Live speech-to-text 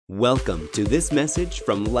Welcome to this message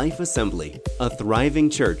from Life Assembly, a thriving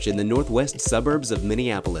church in the northwest suburbs of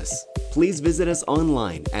Minneapolis. Please visit us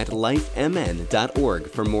online at lifemn.org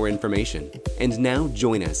for more information. And now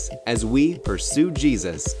join us as we pursue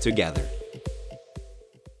Jesus together.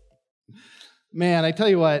 Man, I tell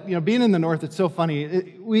you what, being in the north, it's so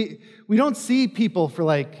funny. We don't see people for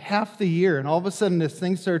like half the year, and all of a sudden as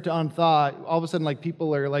things start to unthaw, all of a sudden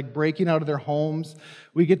people are breaking out of their homes.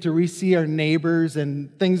 We get to re-see our neighbors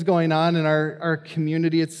and things going on in our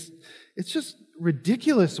community. It's just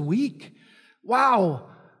ridiculous week. Wow,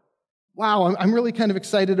 I'm really kind of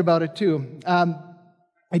excited about it too.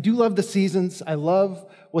 I do love the seasons. I love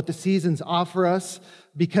what the seasons offer us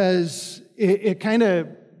because it kind of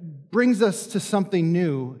brings us to something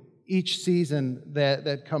new each season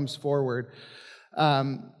that comes forward.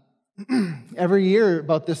 Every year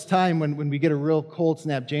about this time when we get a real cold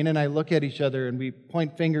snap, Jane and I look at each other and we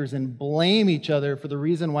point fingers and blame each other for the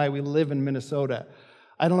reason why we live in Minnesota.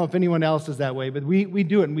 I don't know if anyone else is that way, but we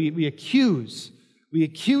do it, and we accuse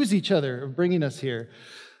each other of bringing us here.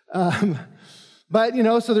 But,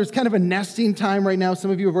 so there's kind of a nesting time right now.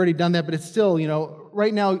 Some of you have already done that, but it's still,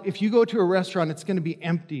 right now, if you go to a restaurant, it's going to be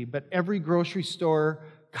empty. But every grocery store,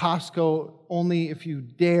 Costco, only if you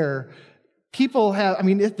dare, people have,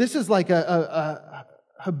 this is like a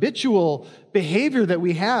habitual behavior that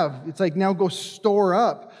we have. It's like, now go store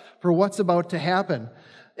up for what's about to happen.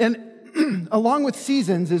 And along with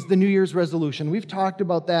seasons is the New Year's resolution. We've talked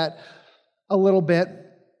about that a little bit.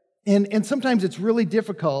 And sometimes it's really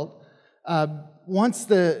difficult once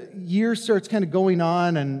the year starts kind of going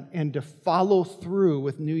on and to follow through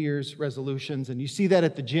with New Year's resolutions. And you see that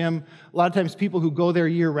at the gym. A lot of times people who go there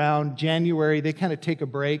year-round, January, they kind of take a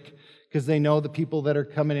break because they know the people that are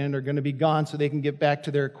coming in are going to be gone so they can get back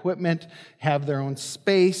to their equipment, have their own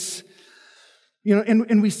space.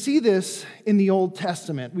 And we see this in the Old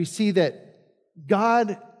Testament. We see that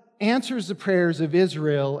God answers the prayers of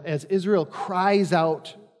Israel as Israel cries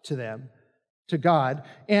out to God.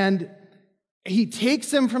 And He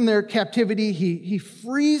takes them from their captivity, he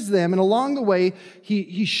frees them, and along the way,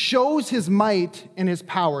 he shows his might and his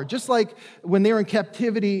power, just like when they were in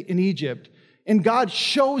captivity in Egypt. And God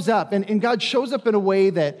shows up, and God shows up in a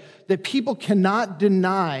way that people cannot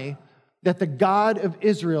deny that the God of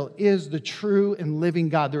Israel is the true and living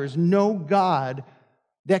God. There is no God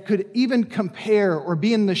that could even compare or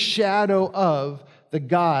be in the shadow of the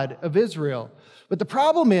God of Israel. But the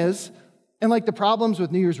problem is, and like the problems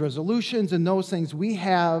with New Year's resolutions and those things, we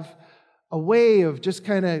have a way of just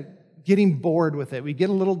kind of getting bored with it. We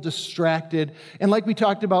get a little distracted. And like we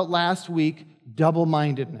talked about last week,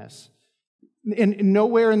 double-mindedness. And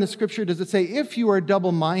nowhere in the scripture does it say, if you are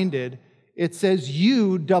double-minded, it says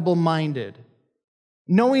you double-minded,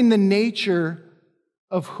 knowing the nature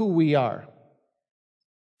of who we are.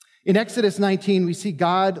 In Exodus 19, we see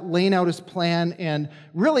God laying out his plan, and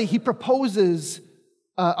really he proposes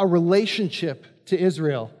a relationship to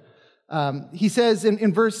Israel. He says in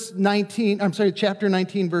chapter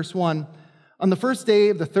 19, verse 1, on the first day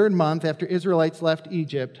of the third month after Israelites left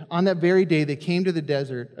Egypt, on that very day they came to the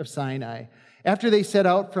desert of Sinai. After they set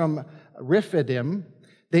out from Rephidim,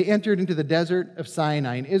 they entered into the desert of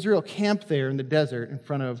Sinai, and Israel camped there in the desert in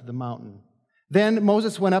front of the mountain. Then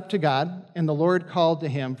Moses went up to God, and the Lord called to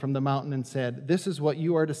him from the mountain and said, "This is what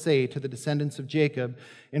you are to say to the descendants of Jacob,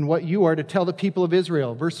 and what you are to tell the people of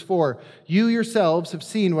Israel." Verse 4, "You yourselves have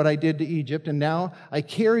seen what I did to Egypt, and now I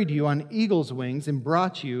carried you on eagle's wings and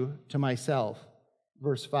brought you to myself."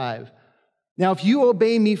 Verse 5, "Now if you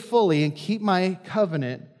obey me fully and keep my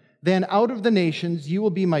covenant, then out of the nations you will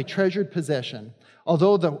be my treasured possession.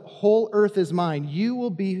 Although the whole earth is mine, you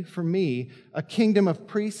will be for me a kingdom of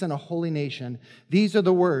priests and a holy nation. These are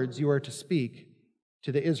the words you are to speak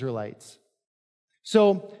to the Israelites."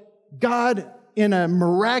 So God, in a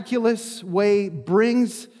miraculous way,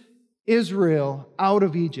 brings Israel out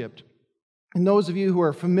of Egypt. And those of you who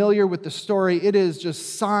are familiar with the story, it is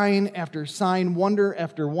just sign after sign, wonder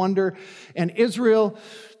after wonder. And Israel,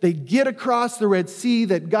 they get across the Red Sea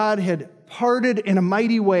that God had parted in a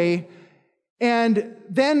mighty way. And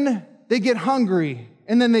then they get hungry,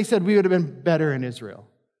 and then they said, we would have been better in Israel.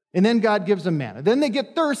 And then God gives them manna. Then they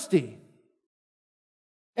get thirsty.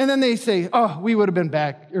 And then they say, we would have been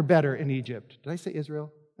better in Egypt. Did I say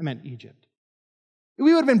Israel? I meant Egypt.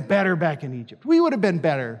 We would have been better back in Egypt. We would have been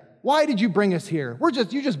better. Why did you bring us here?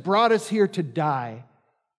 You just brought us here to die.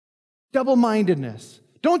 Double-mindedness.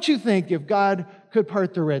 Don't you think if God could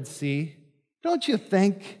part the Red Sea, don't you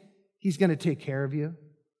think he's going to take care of you?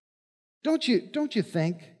 Don't you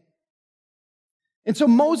think? And so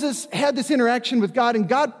Moses had this interaction with God, and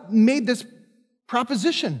God made this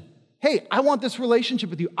proposition. hey, I want this relationship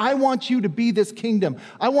with you. I want you to be this kingdom.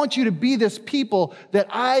 I want you to be this people that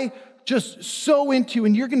I just so into,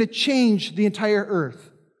 and you're going to change the entire earth.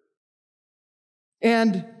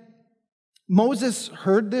 And Moses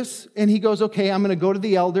heard this, and he goes, okay, I'm going to go to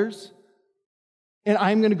the elders, and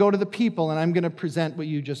I'm going to go to the people, and I'm going to present what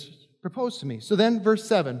you just proposed to me. So then, verse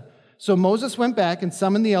 7, so Moses went back and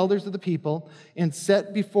summoned the elders of the people and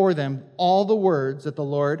set before them all the words that the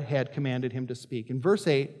Lord had commanded him to speak. In verse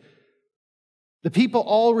 8, the people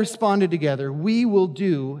all responded together, we will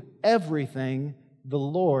do everything the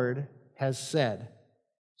Lord has said.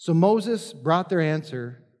 So Moses brought their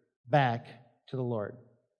answer back to the Lord.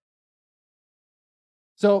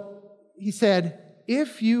 So he said,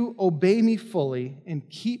 if you obey me fully and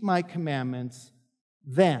keep my commandments,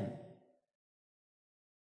 then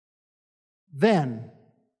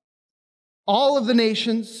all of the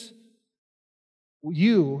nations,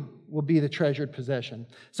 you will be the treasured possession.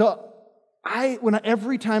 So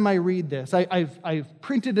every time I read this, I've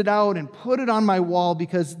printed it out and put it on my wall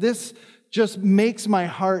because this just makes my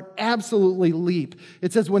heart absolutely leap.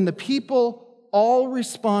 It says, when the people all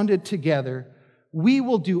responded together, we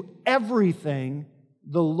will do everything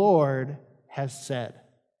the Lord has said.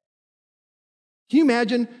 Can you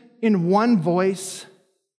imagine in one voice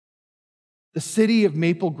the city of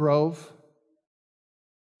Maple Grove?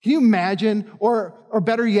 Can you imagine, or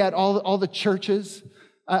better yet, all the churches?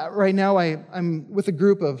 Right now, I'm with a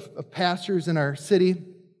group of pastors in our city,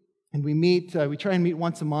 and we try and meet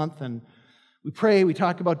once a month, and we pray, we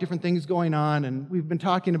talk about different things going on, and we've been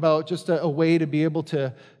talking about just a way to be able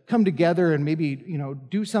to come together and maybe,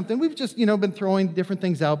 do something. We've just, been throwing different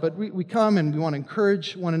things out, but we come and we want to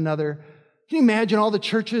encourage one another. Can you imagine all the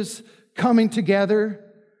churches coming together?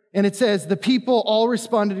 And it says, the people all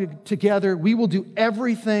responded together, we will do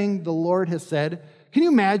everything the Lord has said. Can you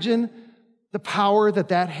imagine the power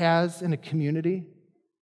that has in a community,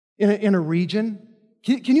 in a region?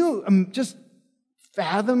 Can you just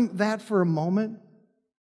fathom that for a moment?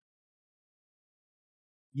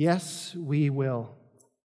 Yes, we will.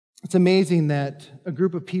 It's amazing that a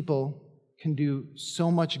group of people can do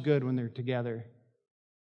so much good when they're together,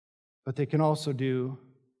 but they can also do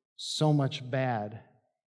so much bad.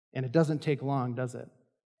 And it doesn't take long, does it?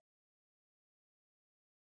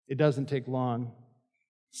 It doesn't take long.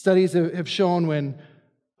 Studies have shown when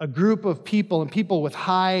a group of people and people with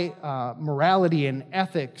high morality and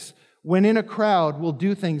ethics, when in a crowd, will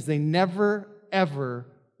do things they never, ever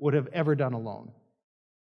would have ever done alone.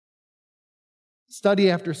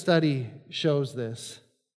 Study after study shows this.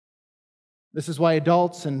 This is why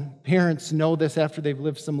adults and parents know this after they've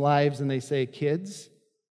lived some lives, and they say, kids,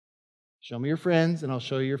 show me your friends and I'll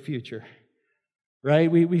show you your future.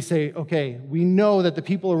 Right? We say, okay, we know that the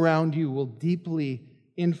people around you will deeply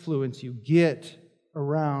influence you. Get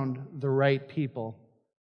around the right people.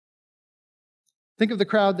 Think of the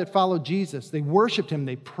crowd that followed Jesus. They worshiped him.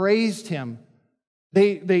 They praised him.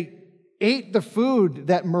 They ate the food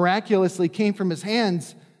that miraculously came from his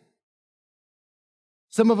hands.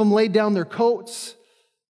 Some of them laid down their coats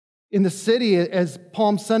in the city as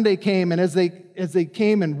Palm Sunday came, and as they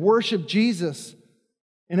came and worshiped Jesus.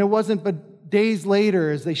 And it wasn't but days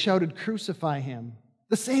later as they shouted, "Crucify him."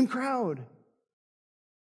 The same crowd.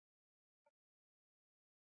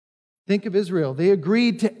 Think of Israel. They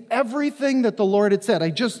agreed to everything that the Lord had said. I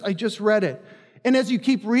just read it. And as you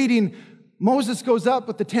keep reading, Moses goes up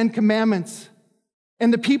with the 10 Commandments,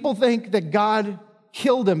 and the people think that God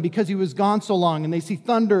killed him because he was gone so long, and they see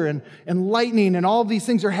thunder and lightning, and all of these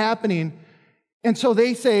things are happening. And so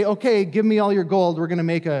they say, okay, give me all your gold. We're going to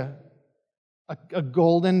make a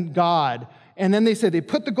golden god. And then they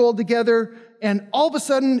put the gold together, and all of a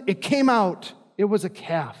sudden it came out. It was a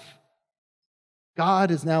calf.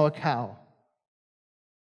 God is now a cow.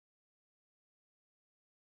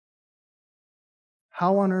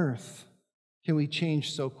 How on earth can we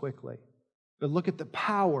change so quickly? But look at the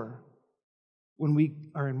power when we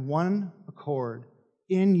are in one accord,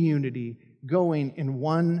 in unity, going in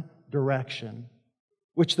one direction,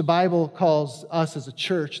 which the Bible calls us as a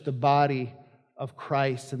church the body of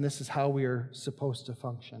Christ, and this is how we are supposed to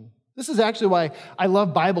function. This is actually why I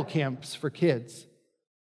love Bible camps for kids.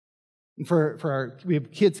 And we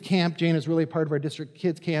have kids camp. Jane is really a part of our district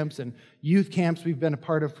kids camps, and youth camps we've been a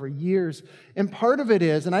part of for years. And part of it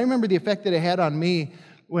is, and I remember the effect that it had on me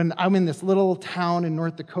when I'm in this little town in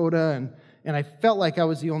North Dakota, and I felt like I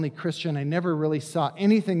was the only Christian. I never really saw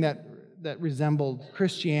anything that resembled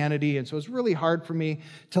Christianity, and so it was really hard for me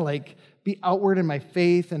to be outward in my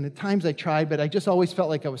faith, and at times I tried, but I just always felt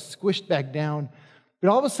like I was squished back down. But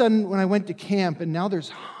all of a sudden, when I went to camp, and now there's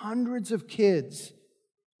hundreds of kids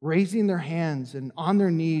raising their hands and on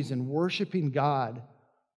their knees and worshiping God,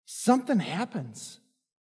 something happens.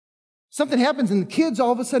 Something happens, and the kids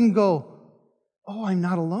all of a sudden go, oh, I'm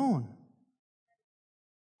not alone.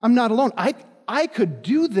 I'm not alone. I could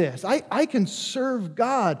do this. I can serve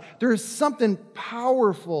God. There is something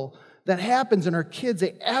powerful that happens, and our kids,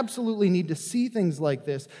 they absolutely need to see things like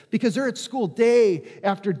this because they're at school day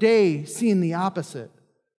after day seeing the opposite.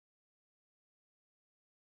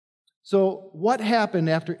 So what happened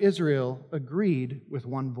after Israel agreed with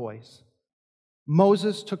one voice?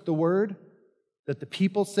 Moses took the word that the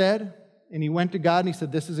people said, and he went to God and he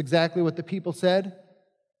said, this is exactly what the people said.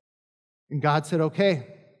 And God said, okay,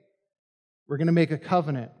 we're going to make a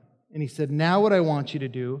covenant. And he said, now what I want you to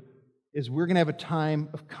do is we're going to have a time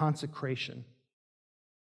of consecration.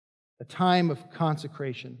 A time of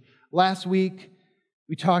consecration. Last week,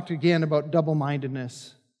 we talked again about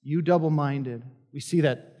double-mindedness. You double-minded. We see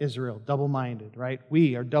that Israel, double-minded, right?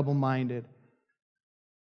 We are double-minded.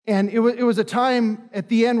 And it was a time at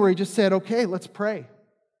the end where he just said, okay, let's pray.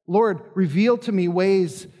 Lord, reveal to me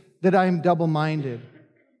ways that I'm double-minded.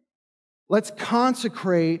 Let's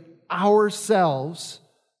consecrate ourselves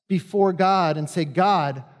before God and say,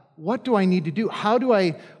 God, what do I need to do? How do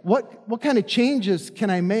what kind of changes can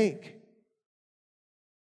I make?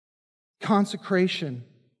 Consecration.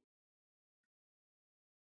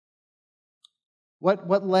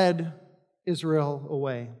 What led Israel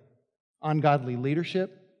away? Ungodly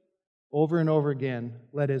leadership, over and over again,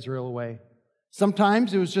 led Israel away.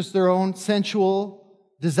 Sometimes it was just their own sensual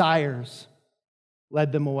desires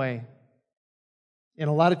led them away. And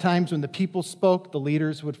a lot of times when the people spoke, the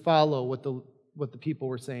leaders would follow what the people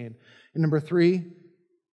were saying. And number 3,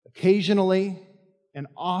 occasionally and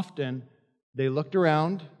often, they looked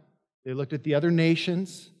around, they looked at the other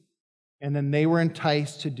nations, and then they were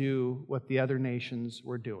enticed to do what the other nations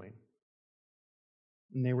were doing.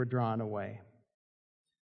 And they were drawn away.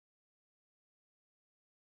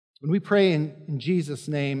 When we pray in Jesus'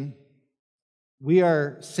 name, we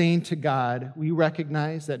are saying to God, we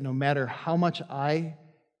recognize that no matter how much I,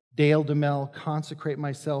 Dale DeMel, consecrate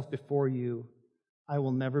myself before you, I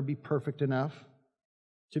will never be perfect enough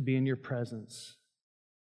to be in your presence.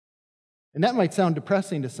 And that might sound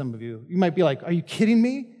depressing to some of you. You might be like, are you kidding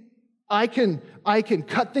me? I can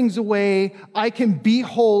cut things away. I can be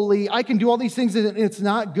holy. I can do all these things and it's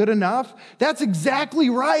not good enough. That's exactly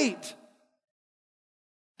right.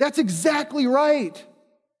 That's exactly right.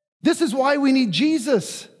 This is why we need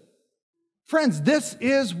Jesus. Friends, this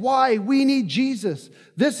is why we need Jesus.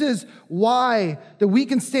 This is why that we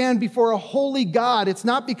can stand before a holy God. It's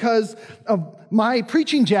not because of my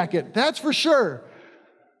preaching jacket, that's for sure.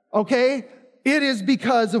 Okay? It is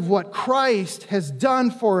because of what Christ has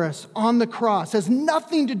done for us on the cross. It has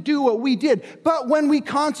nothing to do with what we did. But when we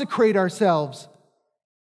consecrate ourselves,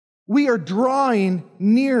 we are drawing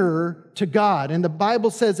nearer to God. And the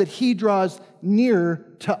Bible says that He draws near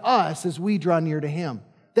to us as we draw near to Him.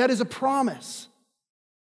 That is a promise.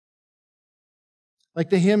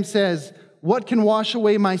 Like the hymn says, what can wash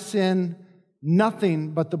away my sin?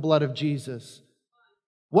 Nothing but the blood of Jesus.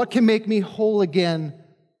 What can make me whole again?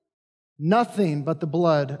 Nothing but the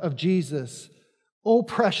blood of Jesus. Oh,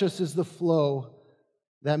 precious is the flow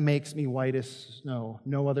that makes me white as snow.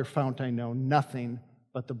 No other fount I know. Nothing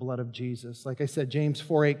but the blood of Jesus. Like I said, James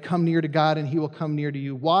 4:8, come near to God and He will come near to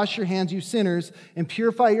you. Wash your hands, you sinners, and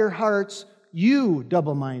purify your hearts, you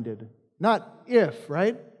double-minded. Not if,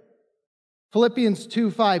 right? Philippians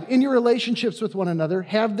 2:5, in your relationships with one another,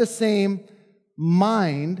 have the same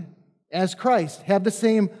mind as Christ. Have the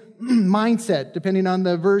same mindset, depending on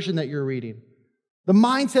the version that you're reading. The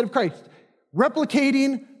mindset of Christ.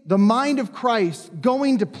 Replicating the mind of Christ,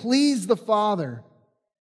 going to please the Father.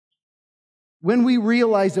 When we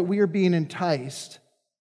realize that we are being enticed,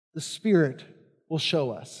 the Spirit will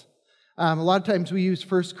show us. A lot of times we use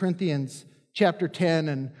 1 Corinthians chapter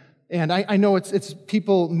 10, and I know it's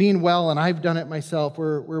people mean well, and I've done it myself,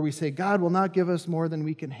 where we say, God will not give us more than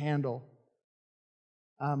we can handle.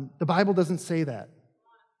 The Bible doesn't say that.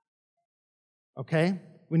 Okay?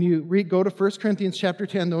 When you go to 1 Corinthians chapter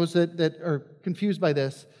 10, those that are confused by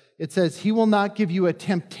this, it says, He will not give you a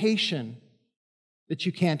temptation that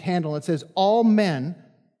you can't handle. It says, all men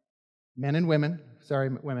and women, sorry,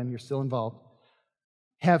 women, you're still involved,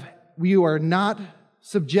 you are not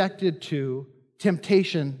subjected to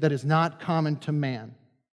temptation that is not common to man.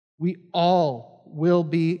 We all will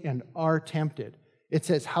be and are tempted. It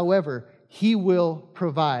says, however, He will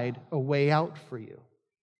provide a way out for you.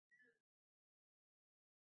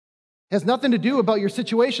 It has nothing to do about your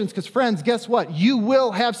situations, because friends, guess what? You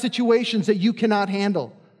will have situations that you cannot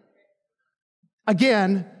handle.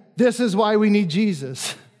 Again, this is why we need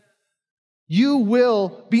Jesus. You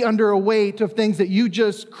will be under a weight of things that you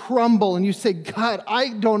just crumble and you say, God, I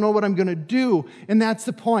don't know what I'm going to do. And that's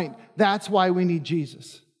the point. That's why we need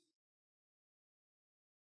Jesus.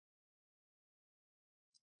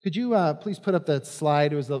 Could you please put up that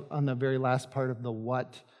slide? It was on the very last part of the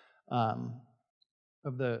what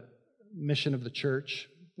of the mission of the church.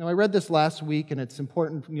 Now, I read this last week, and it's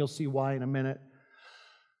important, and you'll see why in a minute.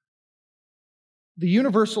 The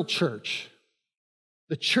universal church,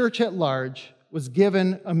 the church at large, was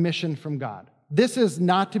given a mission from God. This is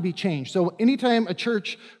not to be changed. So anytime a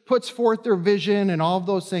church puts forth their vision and all of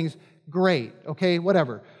those things, great, okay,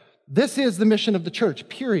 whatever. This is the mission of the church,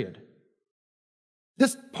 period.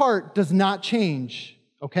 This part does not change,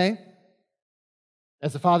 okay?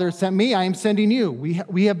 As the Father has sent me, I am sending you.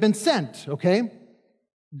 We have been sent, okay?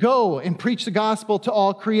 Go and preach the gospel to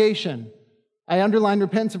all creation. I underline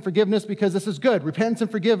repentance and forgiveness because this is good. Repentance and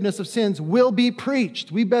forgiveness of sins will be preached.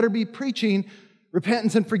 We better be preaching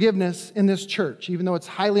repentance and forgiveness in this church, even though it's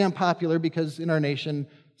highly unpopular because in our nation,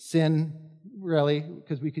 sin, really,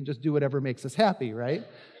 because we can just do whatever makes us happy, right?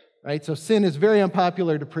 Right? So sin is very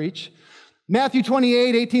unpopular to preach. Matthew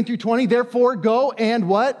 28, 18 through 20, therefore go and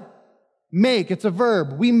what? Make. It's a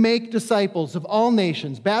verb. We make disciples of all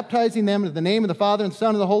nations, baptizing them in the name of the Father and the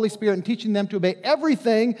Son and the Holy Spirit, and teaching them to obey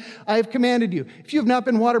everything I have commanded you. If you have not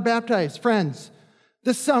been water baptized, friends,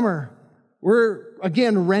 this summer, we're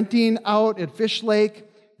again renting out at Fish Lake.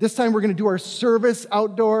 This time we're going to do our service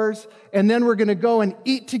outdoors, and then we're going to go and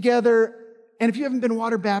eat together. And if you haven't been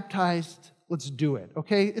water baptized, let's do it,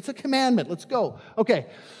 okay? It's a commandment. Let's go. Okay.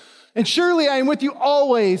 And surely I am with you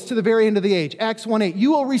always to the very end of the age. Acts 1:8.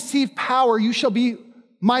 You will receive power. You shall be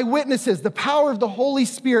my witnesses. The power of the Holy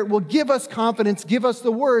Spirit will give us confidence, give us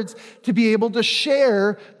the words to be able to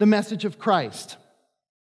share the message of Christ.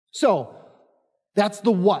 So, that's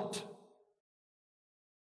the what.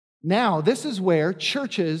 Now, this is where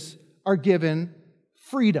churches are given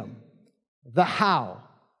freedom. The how.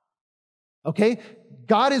 Okay?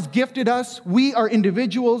 God has gifted us. We are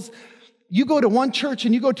individuals. You go to one church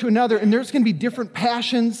and you go to another, and there's going to be different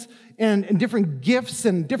passions and different gifts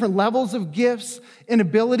and different levels of gifts and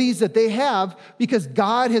abilities that they have because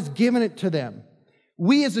God has given it to them.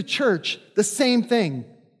 We as a church, the same thing.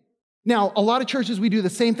 Now, a lot of churches, we do the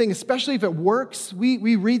same thing, especially if it works.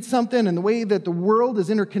 We read something and the way that the world is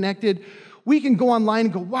interconnected, we can go online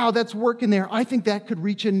and go, wow, that's working there. I think that could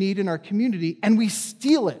reach a need in our community, and we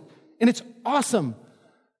steal it. And it's awesome.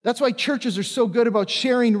 That's why churches are so good about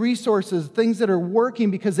sharing resources, things that are working,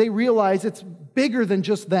 because they realize it's bigger than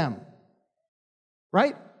just them.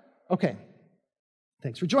 Right? Okay.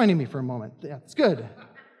 Thanks for joining me for a moment. Yeah, it's good.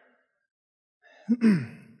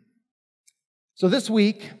 So this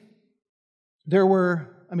week, there were,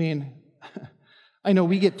 I know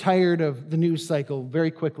we get tired of the news cycle very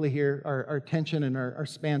quickly here. Our attention and our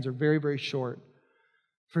spans are very, very short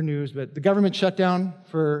for news, but the government shutdown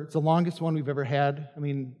it's the longest one we've ever had.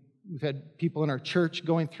 We've had people in our church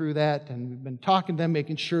going through that, and we've been talking to them,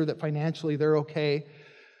 making sure that financially they're okay.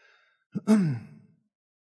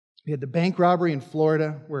 We had the bank robbery in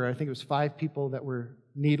Florida, where I think it was 5 people that were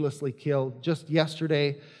needlessly killed. Just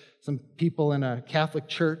yesterday, some people in a Catholic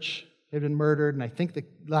church had been murdered, and I think the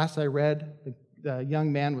last I read, the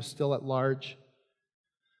young man was still at large.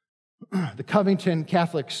 The Covington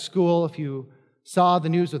Catholic School, if you saw the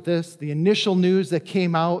news with this, the initial news that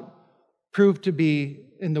came out proved to be,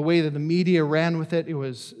 in the way that the media ran with it,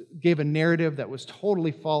 gave a narrative that was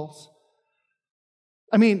totally false.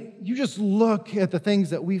 You just look at the things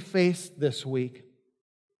that we faced this week.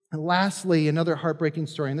 And lastly, another heartbreaking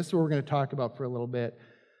story, and this is what we're going to talk about for a little bit,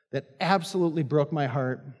 that absolutely broke my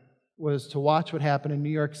heart, was to watch what happened in New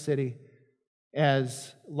York City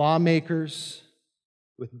as lawmakers,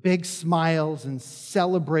 with big smiles and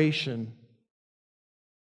celebration,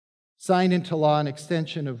 signed into law an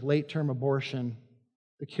extension of late-term abortion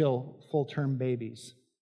to kill full-term babies.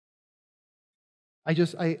 I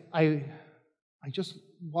just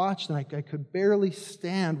watched, and I could barely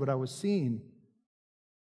stand what I was seeing.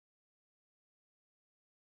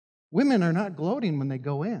 Women are not gloating when they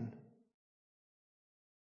go in.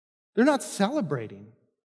 They're not celebrating.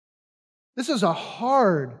 This is a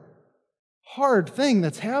hard thing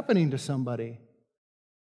that's happening to somebody.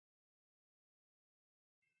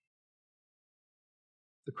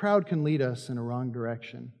 The crowd can lead us in a wrong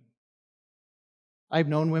direction. I've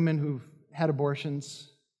known women who've had abortions.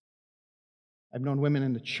 I've known women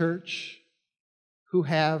in the church who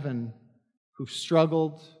have and who've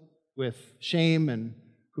struggled with shame and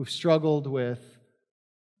who've struggled with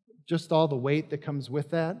just all the weight that comes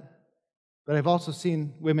with that. But I've also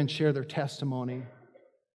seen women share their testimony.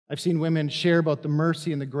 I've seen women share about the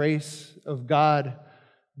mercy and the grace of God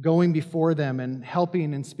going before them and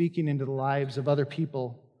helping and speaking into the lives of other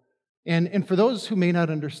people. And for those who may not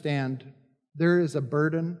understand, there is a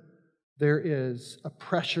burden, there is a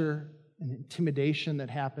pressure and intimidation that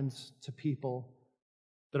happens to people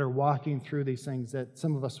that are walking through these things that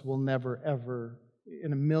some of us will never, ever,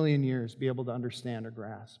 in a million years, be able to understand or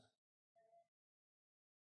grasp.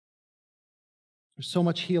 There's so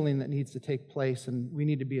much healing that needs to take place, and we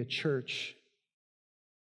need to be a church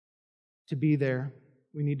to be there.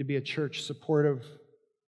 We need to be a church supportive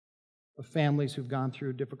of families who've gone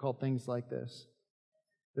through difficult things like this.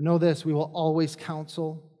 But know this, we will always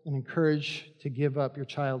counsel and encourage to give up your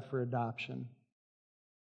child for adoption.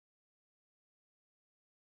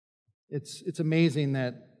 It's amazing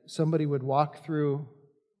that somebody would walk through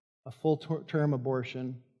a full-term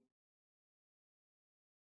abortion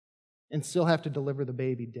and still have to deliver the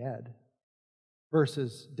baby dead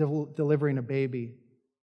versus delivering a baby.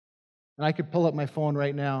 And I could pull up my phone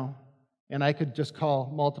right now and I could just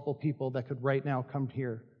call multiple people that could right now come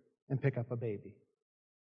here and pick up a baby.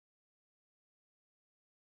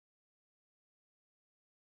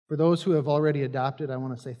 For those who have already adopted, I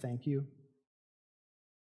want to say thank you.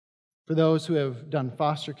 For those who have done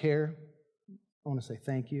foster care, I want to say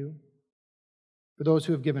thank you. For those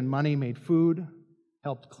who have given money, made food,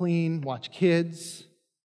 helped clean, watch kids,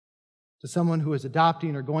 to someone who is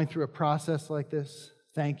adopting or going through a process like this,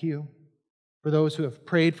 thank you. For those who have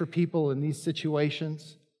prayed for people in these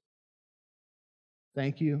situations,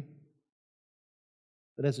 thank you.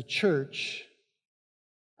 But as a church,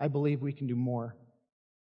 I believe we can do more.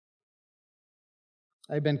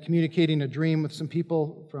 I've been communicating a dream with some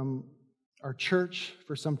people from our church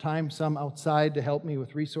for some time, some outside to help me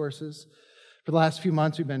with resources. For the last few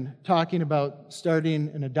months, we've been talking about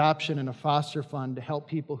starting an adoption and a foster fund to help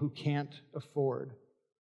people who can't afford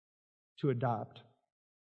to adopt.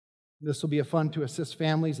 This will be a fund to assist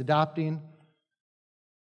families adopting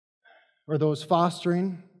or those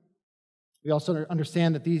fostering. We also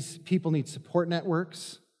understand that these people need support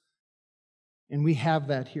networks, and we have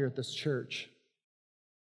that here at this church.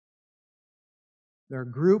 There are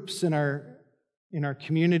groups in our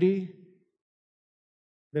community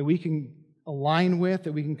that we can align with,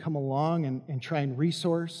 that we can come along and try and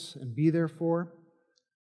resource and be there for.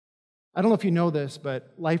 I don't know if you know this,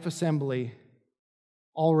 but Life Assembly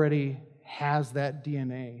already has that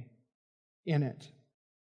DNA in it.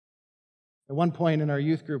 At one point in our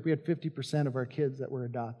youth group, we had 50% of our kids that were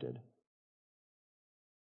adopted.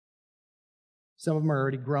 Some of them are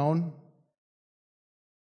already grown.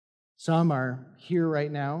 Some are here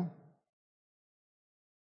right now.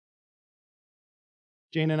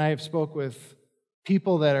 Jane and I have spoke with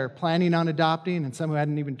people that are planning on adopting and some who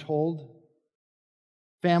hadn't even told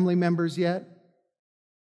family members yet.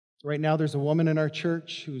 Right now there's a woman in our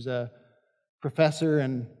church who's a professor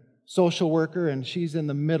and social worker, and she's in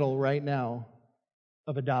the middle right now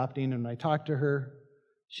of adopting. And I talked to her.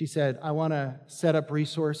 She said, I want to set up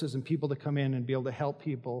resources and people to come in and be able to help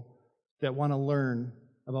people that want to learn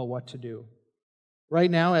about what to do. Right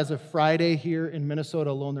now, as of Friday here in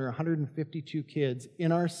Minnesota alone, there are 152 kids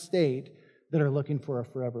in our state that are looking for a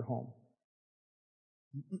forever home.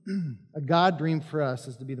 A God dream for us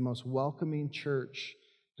is to be the most welcoming church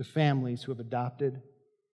to families who have adopted,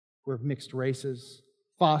 who have mixed races,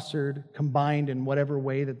 fostered, combined in whatever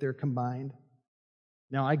way that they're combined.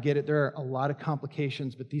 Now, I get it, there are a lot of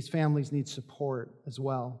complications, but these families need support as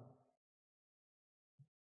well.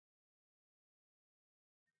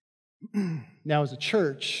 Now, as a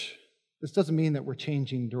church, this doesn't mean that we're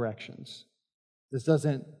changing directions. This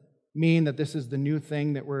doesn't mean that this is the new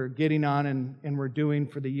thing that we're getting on and we're doing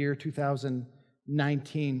for the year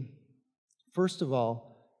 2019. First of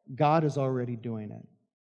all, God is already doing it.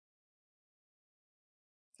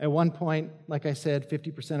 At one point, like I said,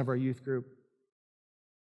 50% of our youth group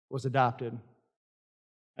was adopted.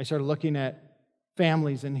 I started looking at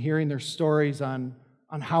families and hearing their stories on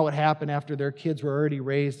how it happened after their kids were already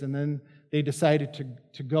raised, and then they decided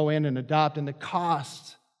to go in and adopt, and the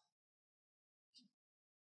cost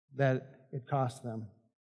that it cost them.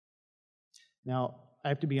 Now, I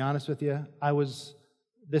have to be honest with you,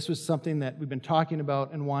 this was something that we've been talking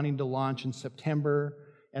about and wanting to launch in September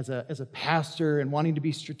as a pastor and wanting to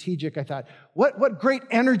be strategic. I thought, what great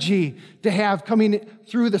energy to have coming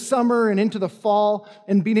through the summer and into the fall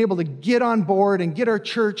and being able to get on board and get our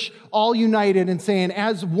church all united and saying,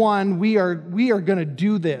 as one, we are going to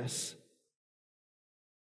do this.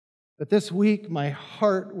 But this week, my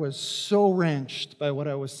heart was so wrenched by what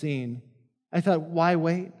I was seeing. I thought, why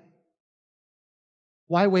wait?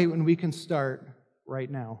 Why wait when we can start right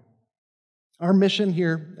now? Our mission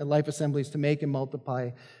here at Life Assembly is to make and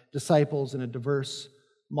multiply disciples in a diverse,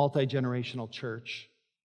 multi-generational church.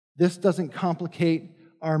 This doesn't complicate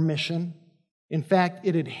our mission. In fact,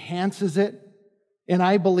 it enhances it, and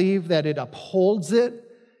I believe that it upholds it,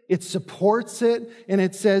 it supports it, and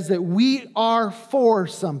it says that we are for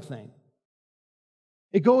something.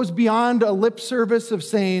 It goes beyond a lip service of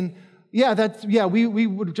saying, we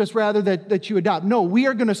would just rather that you adopt. No, we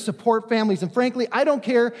are going to support families. And frankly, I don't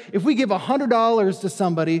care if we give $100 to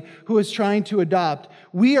somebody who is trying to adopt.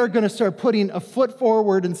 We are going to start putting a foot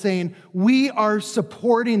forward and saying, we are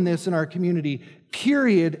supporting this in our community.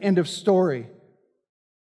 Period. End of story.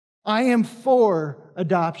 I am for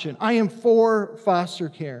adoption. I am for foster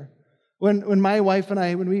care. When my wife and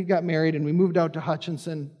I, when we got married and we moved out to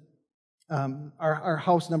Hutchinson, our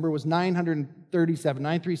house number was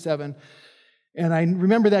 937. And I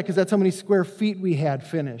remember that because that's how many square feet we had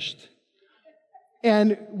finished.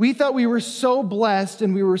 And we thought we were so blessed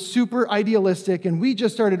and we were super idealistic, and we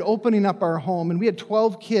just started opening up our home. And we had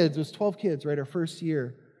 12 kids. It was 12 kids, right, our first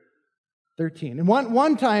year. 13. And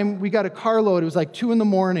one time we got a carload. It was like 2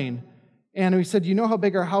 a.m. And we said, "You know how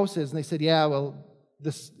big our house is?" And they said, "Yeah, well,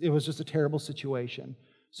 it was just a terrible situation."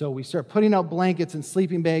 So we start putting out blankets and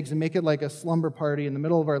sleeping bags and make it like a slumber party in the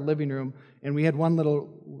middle of our living room. And we had one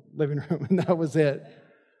little living room, and that was it.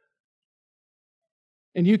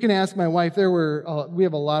 And you can ask my wife. We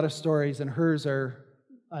have a lot of stories, and hers are,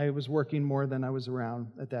 I was working more than I was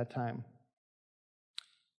around at that time.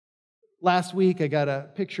 Last week, I got a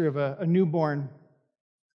picture of a newborn.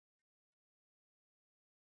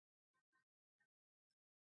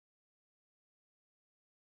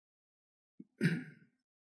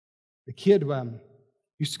 The kid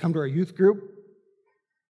used to come to our youth group.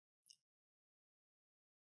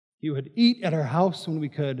 He would eat at our house when we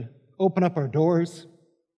could open up our doors.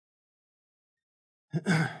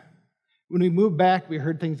 When we moved back, we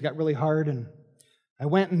heard things got really hard, and I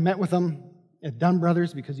went and met with him at Dunn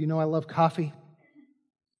Brothers because you know I love coffee.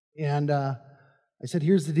 And I said,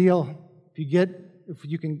 "Here's the deal. If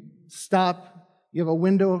you can stop, you have a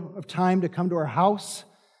window of time to come to our house.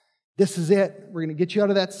 This is it. We're going to get you out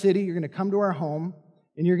of that city. You're going to come to our home,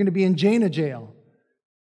 and you're going to be in Jana jail."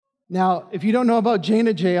 Now, if you don't know about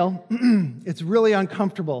Jana jail, it's really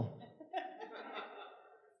uncomfortable.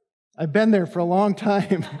 I've been there for a long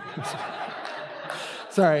time.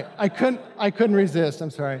 Sorry, I couldn't resist. I'm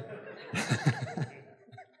sorry.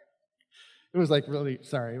 It was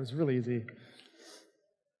really easy.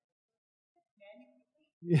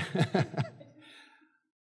 Yeah.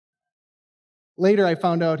 Later, I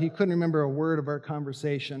found out he couldn't remember a word of our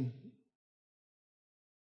conversation.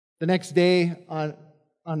 The next day,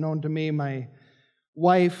 unknown to me, my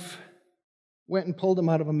wife went and pulled him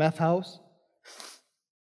out of a meth house.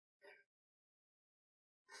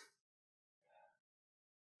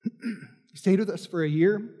 He stayed with us for a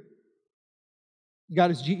year. He got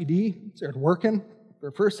his GED, started working for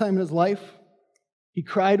the first time in his life. He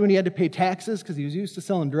cried when he had to pay taxes because he was used to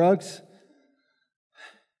selling drugs.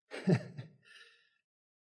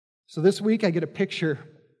 So this week I get a picture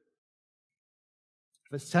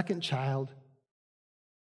of a second child.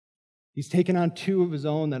 He's taken on 2 of his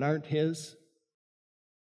own that aren't his.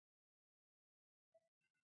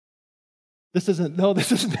 This isn't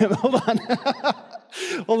him. Hold on.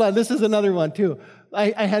 Hold on, this is another one too.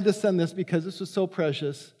 I had to send this because this was so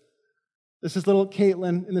precious. This is little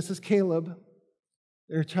Caitlin, and this is Caleb,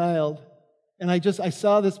 their child. And I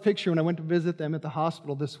saw this picture when I went to visit them at the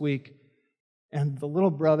hospital this week. And the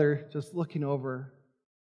little brother just looking over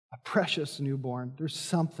a precious newborn. There's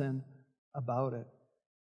something about it.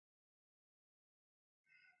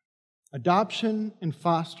 Adoption and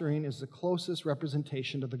fostering is the closest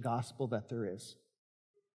representation of the gospel that there is.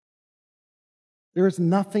 There is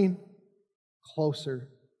nothing closer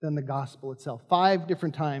than the gospel itself. 5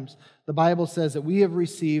 different times the Bible says that we have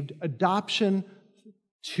received adoption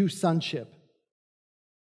to sonship.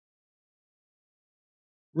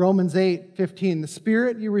 Romans 8:15, the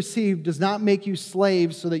Spirit you received does not make you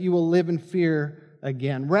slaves so that you will live in fear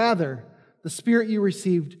again. Rather, the Spirit you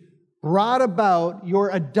received brought about your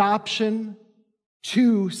adoption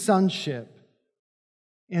to sonship.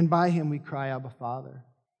 And by Him we cry, Abba, Father.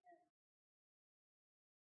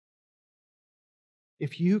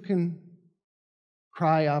 If you can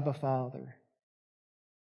cry, Abba, Father,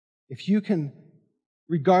 if you can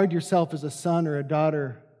regard yourself as a son or a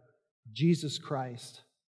daughter of Jesus Christ,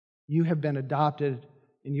 you have been adopted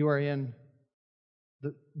and you are in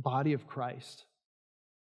the body of Christ.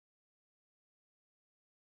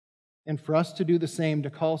 And for us to do the same, to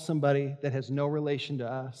call somebody that has no relation to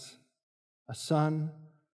us a son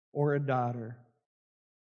or a daughter,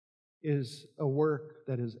 is a work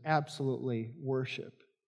that is absolutely worship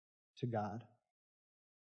to God.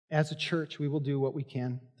 As a church, we will do what we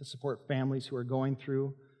can to support families who are going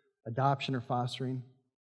through adoption or fostering.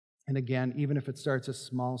 And again, even if it starts as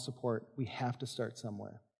small support, we have to start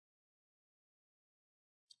somewhere.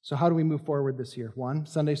 So how do we move forward this year? One,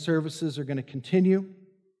 Sunday services are going to continue.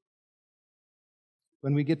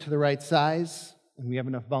 When we get to the right size and we have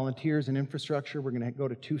enough volunteers and infrastructure, we're going to go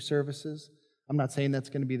to 2 services. I'm not saying that's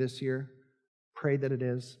going to be this year. Pray that it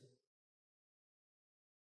is.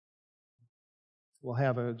 We'll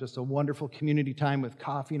have just a wonderful community time with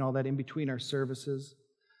coffee and all that in between our services.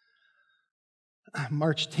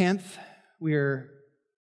 March 10th, we're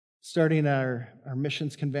starting our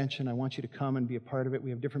missions convention. I want you to come and be a part of it.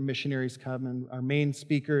 We have different missionaries come, and our main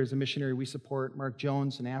speaker is a missionary we support, Mark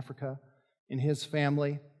Jones in Africa, and his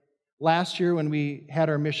family. Last year when we had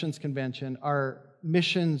our missions convention, our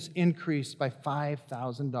missions increased by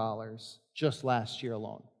 $5,000 just last year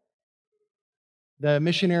alone. The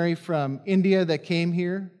missionary from India that came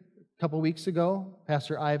here a couple weeks ago,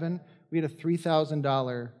 Pastor Ivan, we had a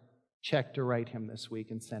 $3,000 check to write him this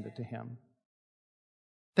week and send it to him.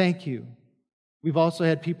 Thank you. We've also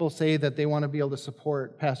had people say that they want to be able to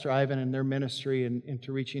support Pastor Ivan and their ministry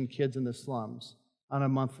into reaching kids in the slums on a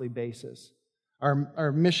monthly basis.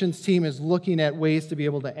 Our missions team is looking at ways to be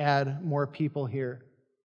able to add more people here.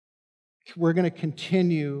 We're going to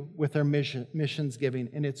continue with our missions giving,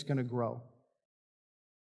 and it's going to grow.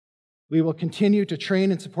 We will continue to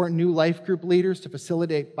train and support new life group leaders to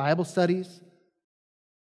facilitate Bible studies,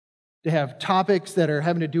 to have topics that are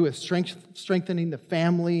having to do with strengthening the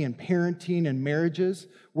family and parenting and marriages.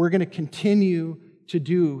 We're going to continue to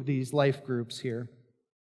do these life groups here.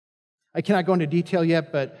 I cannot go into detail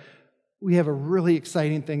yet, but we have a really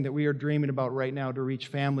exciting thing that we are dreaming about right now to reach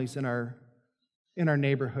families in our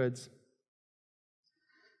neighborhoods.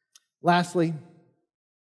 Lastly,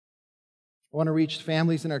 I want to reach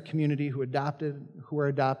families in our community who are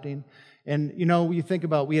adopting. And you think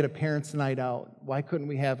about, we had a parents' night out. Why couldn't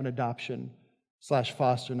we have an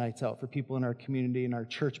adoption/foster nights out for people in our community and our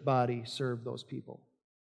church body serve those people?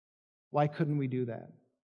 Why couldn't we do that?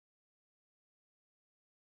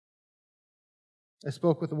 I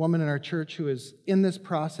spoke with a woman in our church who is in this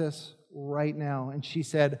process right now, and she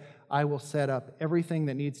said, I will set up everything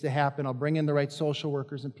that needs to happen. I'll bring in the right social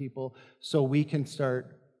workers and people so we can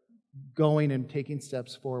start going and taking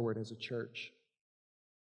steps forward as a church.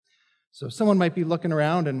 So someone might be looking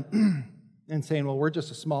around and saying, well, we're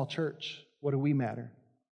just a small church. What do we matter?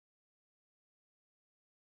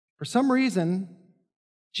 For some reason,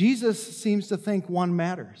 Jesus seems to think one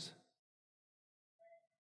matters.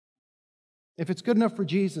 If it's good enough for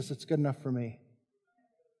Jesus, it's good enough for me.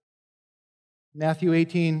 Matthew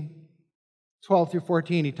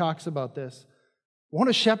 18:12-14, he talks about this. Won't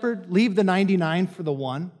a shepherd leave the 99 for the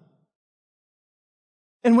one?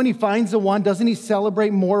 And when he finds the one, doesn't he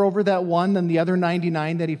celebrate more over that one than the other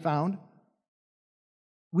 99 that he found?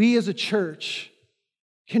 We as a church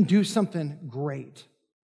can do something great.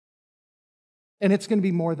 And it's going to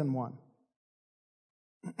be more than one.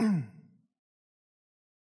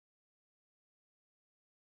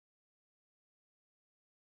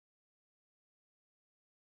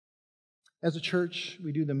 As a church,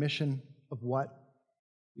 we do the mission of what?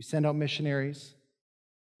 We send out missionaries.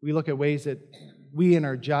 We look at ways that we in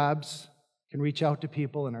our jobs can reach out to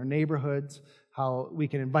people in our neighborhoods, how we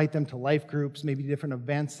can invite them to life groups, maybe different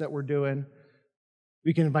events that we're doing.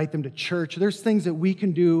 We can invite them to church. There's things that we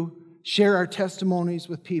can do, share our testimonies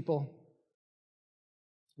with people.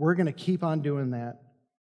 We're going to keep on doing that.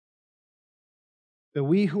 But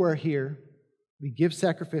we who are here, we give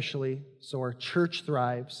sacrificially so our church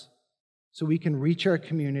thrives, so we can reach our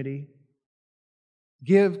community,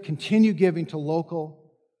 continue giving to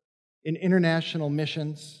local and international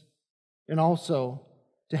missions, and also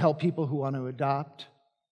to help people who want to adopt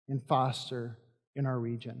and foster in our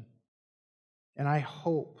region. And I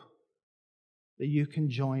hope that you can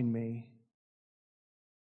join me.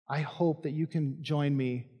 I hope that you can join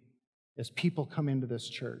me as people come into this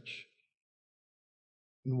church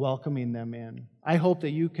and welcoming them in. I hope that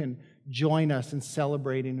you can join us in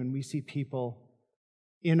celebrating when we see people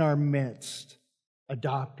in our midst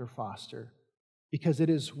adopt or foster, because it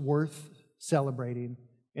is worth celebrating,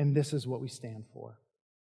 and this is what we stand for.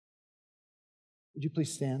 Would you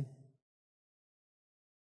please stand?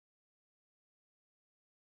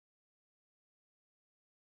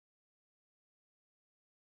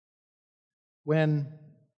 When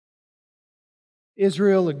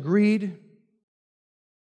Israel agreed,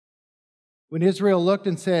 when Israel looked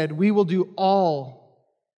and said, we will do all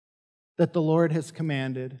that the Lord has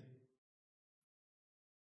commanded,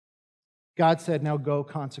 God said, now go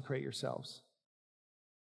consecrate yourselves.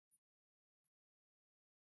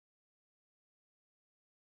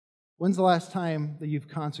 When's the last time that you've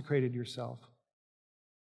consecrated yourself?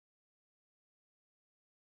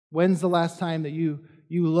 When's the last time that you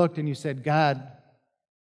looked and you said, God,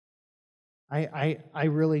 I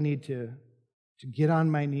really need to get on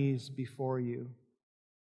my knees before you?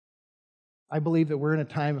 I believe that we're in a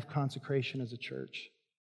time of consecration as a church.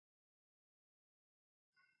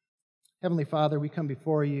 Heavenly Father, we come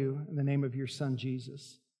before you in the name of your Son,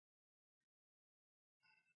 Jesus.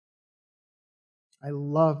 I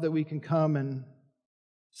love that we can come and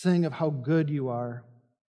sing of how good you are.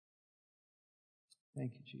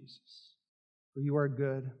 Thank you, Jesus. For you are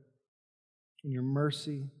good, and your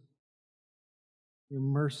mercy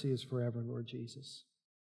is forever, Lord Jesus.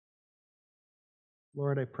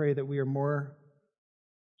 Lord, I pray that we are more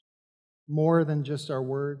than just our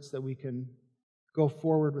words, that we can go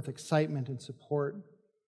forward with excitement and support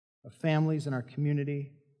of families in our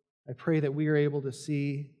community. I pray that we are able to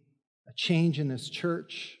see a change in this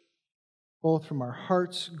church, both from our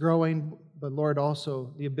hearts growing, but Lord,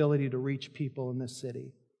 also the ability to reach people in this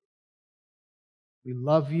city. We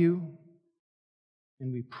love you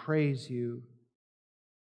and we praise you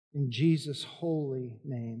in Jesus' holy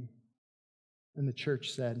name. And the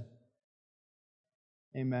church said,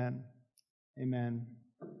 amen. Amen.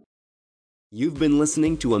 You've been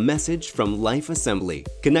listening to a message from Life Assembly.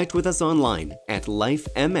 Connect with us online at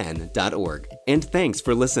lifemn.org. And thanks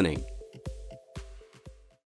for listening.